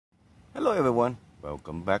Hello everyone,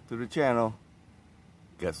 welcome back to the channel.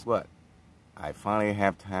 Guess what? I finally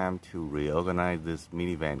have time to reorganize this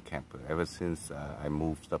minivan camper ever since I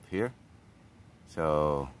moved stuff here.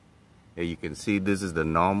 So here you can see this is the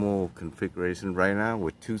normal configuration right now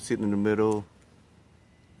with two seats in the middle.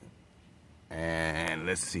 And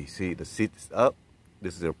let's see the seat is up.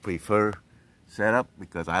 This is a preferred setup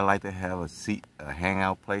because I like to have a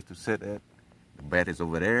hangout place to sit at. The bed is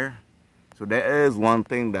over there. So there is one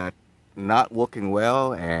thing that not working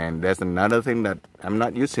well, and there's another thing that I'm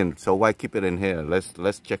not using, so why keep it in here?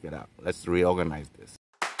 Let's check it out. Let's reorganize this.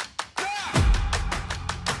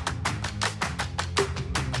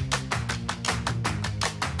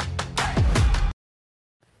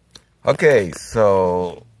 Okay,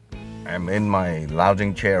 so I'm in my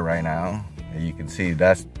lounging chair right now, and you can see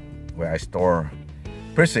that's where I store.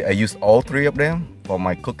 Firstly, I use all three of them for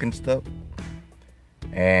my cooking stuff.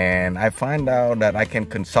 And I find out that I can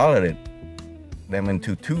consolidate them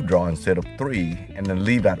into 2 drawers instead of 3 and then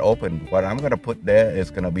leave that open. What I'm gonna put there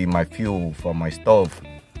is gonna be my fuel for my stove.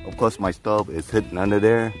 Of course, my stove is hidden under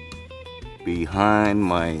there behind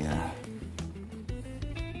my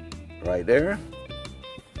right there.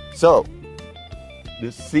 So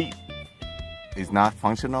this seat is not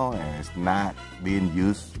functional and it's not being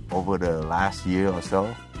used over the last year or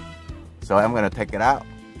so. So I'm gonna take it out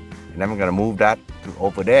and I'm gonna move that to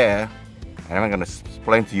over there, and I'm gonna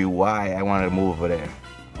explain to you why I want to move over there.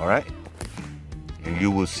 All right, and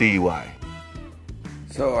you will see why.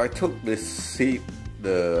 So I took this seat,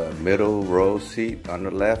 the middle row seat on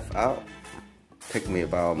the left, out. Took me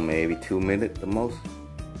about maybe 2 minutes the most,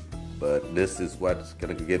 but this is what it's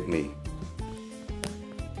gonna give me.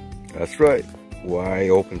 That's right,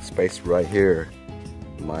 wide open space right here.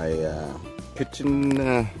 My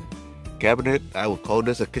kitchen cabinet, I would call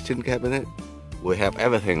this a kitchen cabinet. We have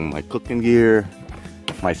everything, my cooking gear,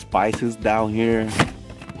 my spices down here,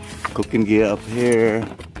 cooking gear up here,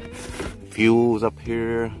 fuels up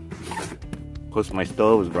here. Of course, my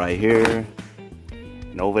stove is right here.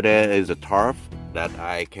 And over there is a tarp that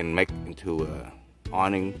I can make into a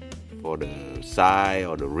awning for the side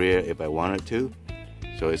or the rear if I wanted to.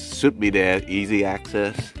 So it should be there, easy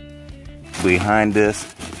access. Behind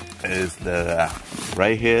this is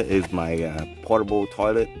right here is my portable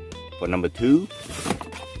toilet for number 2.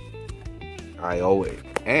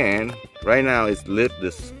 And right now it's lit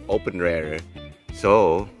this open area,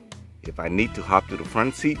 so if I need to hop to the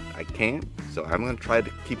front seat I can. So I'm gonna try to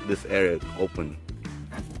keep this area open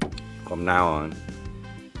from now on,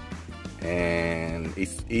 and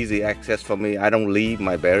it's easy access for me. I don't leave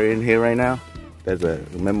my battery in here right now.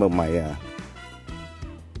 Remember my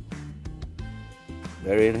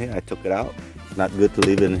battery in here, I took it out. It's not good to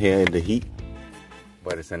leave it in here in the heat,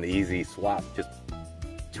 but it's an easy swap. Just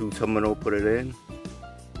 2 terminal, put it in.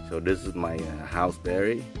 So this is my house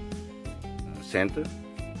battery center.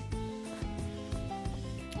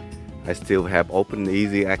 I still have open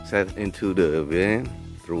easy access into the van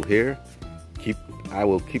through here. I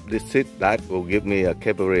will keep this seat. That will give me a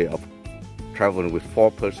capability of traveling with 4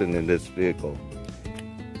 persons in this vehicle.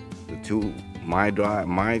 The 2,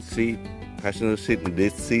 my seat, passenger seat, and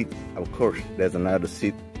this seat. Of course, there's another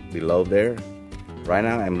seat below there. Right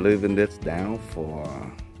now I'm leaving this down for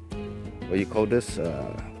what you call this,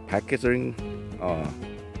 packaging,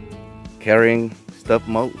 carrying stuff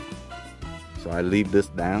mode. So I leave this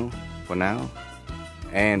down for now,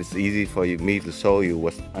 and it's easy for me to show you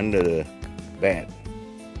what's under the bed.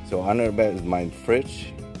 So under the bed is my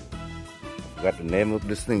fridge. I forgot the name of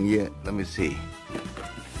this thing yet. Let me see.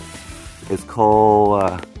 It's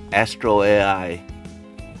called Astro AI.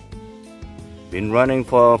 Been running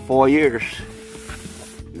for 4 years.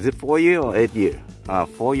 Is it 4 years or 8 years?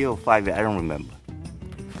 4 years or 5 years, I don't remember.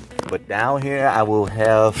 But down here I will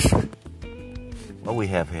have, what we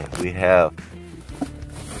have here? We have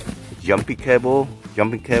jumping cable,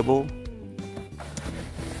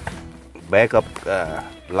 backup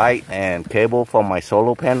light and cable for my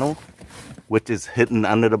solar panel, which is hidden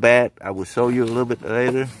under the bed. I will show you a little bit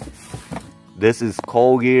later. This is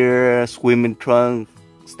cold gear, swimming trunk,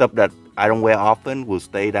 stuff that I don't wear often will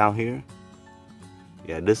stay down here.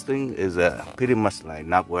 Yeah, this thing is pretty much like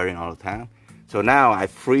not wearing all the time. So now I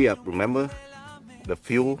free up, remember, the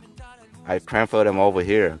fuel. I transfer them over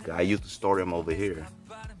here. I used to store them over here.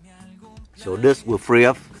 So this will free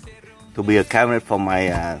up to be a cabinet for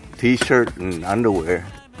my t-shirt and underwear.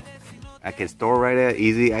 I can store right there,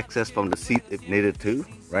 easy access from the seat if needed to.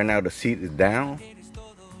 Right now the seat is down.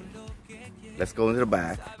 Let's go into the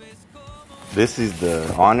back. This is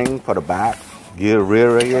the awning for the back. Gear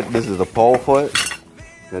rear rated. This is the pole for it.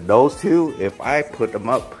 Now those two, if I put them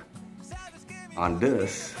up on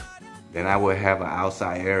this, Then I will have an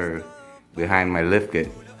outside area behind my lift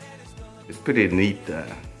kit. It's pretty neat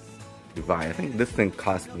device. I think this thing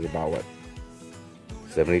cost me about what,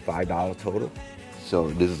 $75 total. So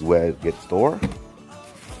this is where it gets stored.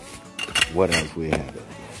 What else we have?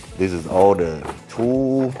 This is all the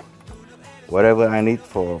tool, whatever I need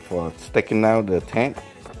for sticking out the tent.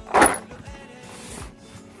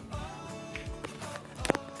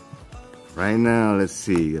 Right now, let's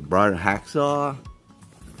see. I brought a hacksaw.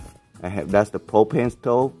 That's the propane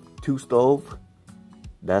stove, 2 stove.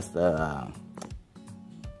 That's the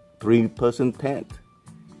 3-person tent.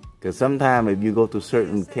 Because sometimes if you go to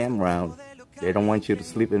certain campgrounds, they don't want you to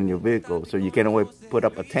sleep in your vehicle, so you can always put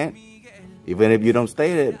up a tent. Even if you don't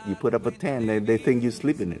stay there, you put up a tent, they think you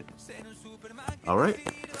sleep in it. All right.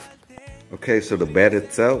 Okay, so the bed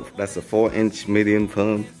itself, that's a 4-inch medium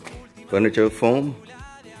foam furniture foam.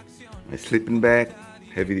 My sleeping bag,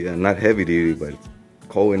 heavy, not heavy duty, but it's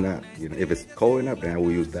cold enough. You know, if it's cold enough, then I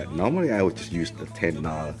will use that. Normally, I would just use the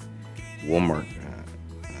 $10 Walmart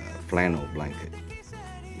flannel blanket.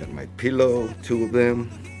 Got my pillow, 2 of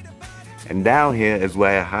them, and down here is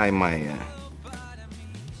where I hide my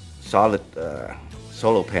solid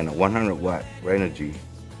solar panel, 100 watt energy.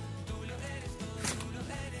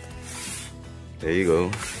 There you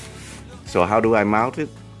go. So how do I mount it?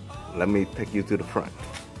 Let me take you to the front.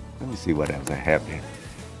 Let me see what else I have here.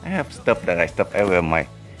 I have stuff that I stuff everywhere.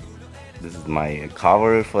 This is my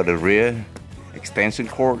cover for the rear, extension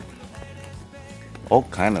cord, all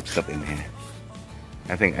kind of stuff in here.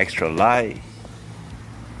 I think extra light.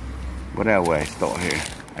 What else I store here?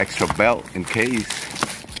 Extra belt in case.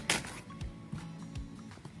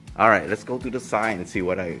 All right, let's go to the side and see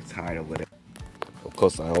what I hide over there. Of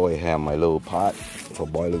course, I always have my little pot for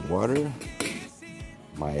boiling water.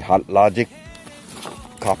 My Hot Logic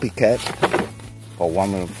copycat for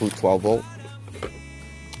warming food 12 volt.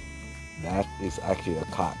 That is actually a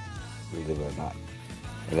cot, believe it or not.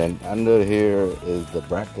 And then under here is the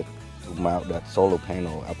bracket to mount that solar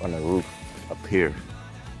panel up on the roof up here.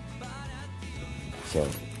 So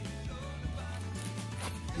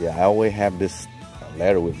yeah, I always have this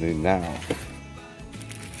ladder with me now.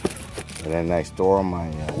 And then I store my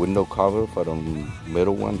window cover for the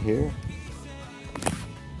middle one here.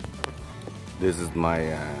 This is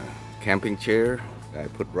my camping chair that I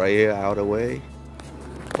put right here out of the way.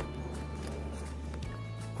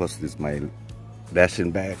 Of course, this is my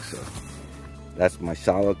dashing bag, so that's my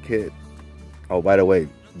shower kit. Oh, by the way,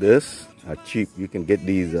 this are cheap. You can get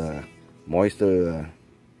these moisture.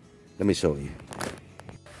 Let me show you.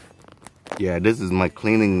 Yeah, this is my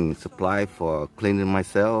cleaning supply for cleaning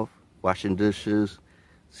myself, washing dishes.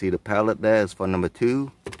 See the pallet there is for number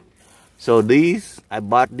 2. So these, I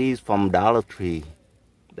bought these from Dollar Tree.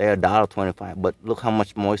 They're $1.25, but look how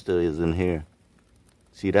much moisture is in here.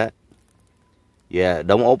 See that? Yeah,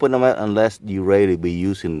 don't open them unless you're ready to be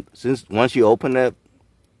using. Since once you open it,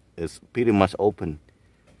 it's pretty much open.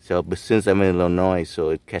 So, but since I'm in Illinois, so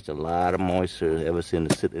it catch a lot of moisture ever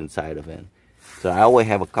since it sit inside of it. So I always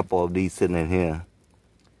have a couple of these sitting in here.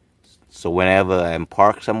 So whenever I'm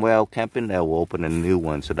parked somewhere out camping, I will open a new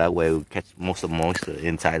one. So that way it will catch most of the moisture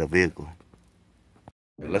inside the vehicle.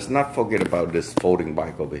 Let's not forget about this folding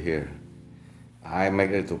bike over here. I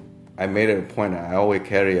made it a point that I always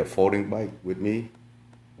carry a folding bike with me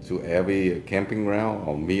to every camping ground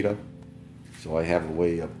or meetup. So I have a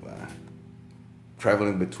way of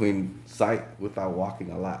traveling between sites without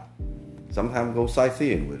walking a lot. Sometimes go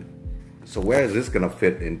sightseeing with it. So where is this gonna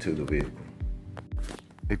fit into the vehicle?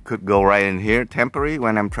 It could go right in here, temporary,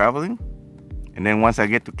 when I'm traveling. And then once I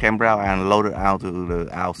get to campground, I unload it out to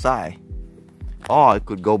the outside. Or it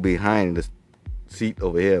could go behind the seat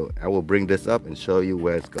over here. I will bring this up and show you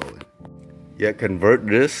where it's going. Yeah, convert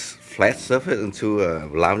this flat surface into a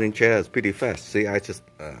lounging chair is pretty fast. See, I just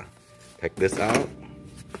take this out.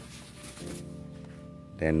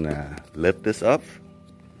 Then lift this up.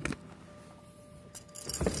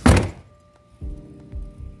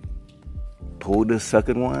 Pull the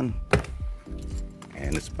second one,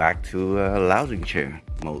 and it's back to lounging chair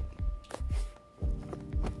mode.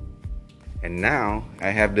 And now I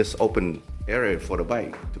have this open area for the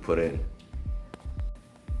bike to put in.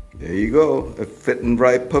 There you go, it's fitting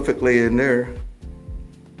right perfectly in there.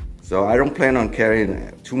 So I don't plan on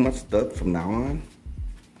carrying too much stuff from now on.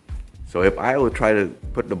 So if I would try to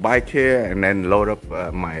put the bike here and then load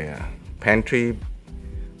up my pantry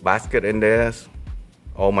basket in there,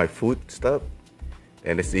 all my food stuff,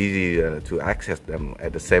 and it's easy to access them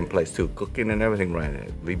at the same place too. Cooking and everything right there.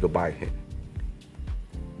 Leave the bike here.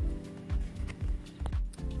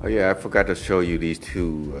 Oh yeah, I forgot to show you these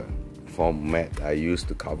 2 foam mats I used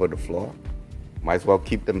to cover the floor. Might as well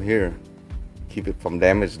keep them here. Keep it from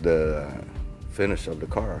damage the finish of the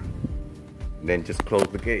car. And then just close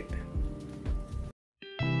the gate.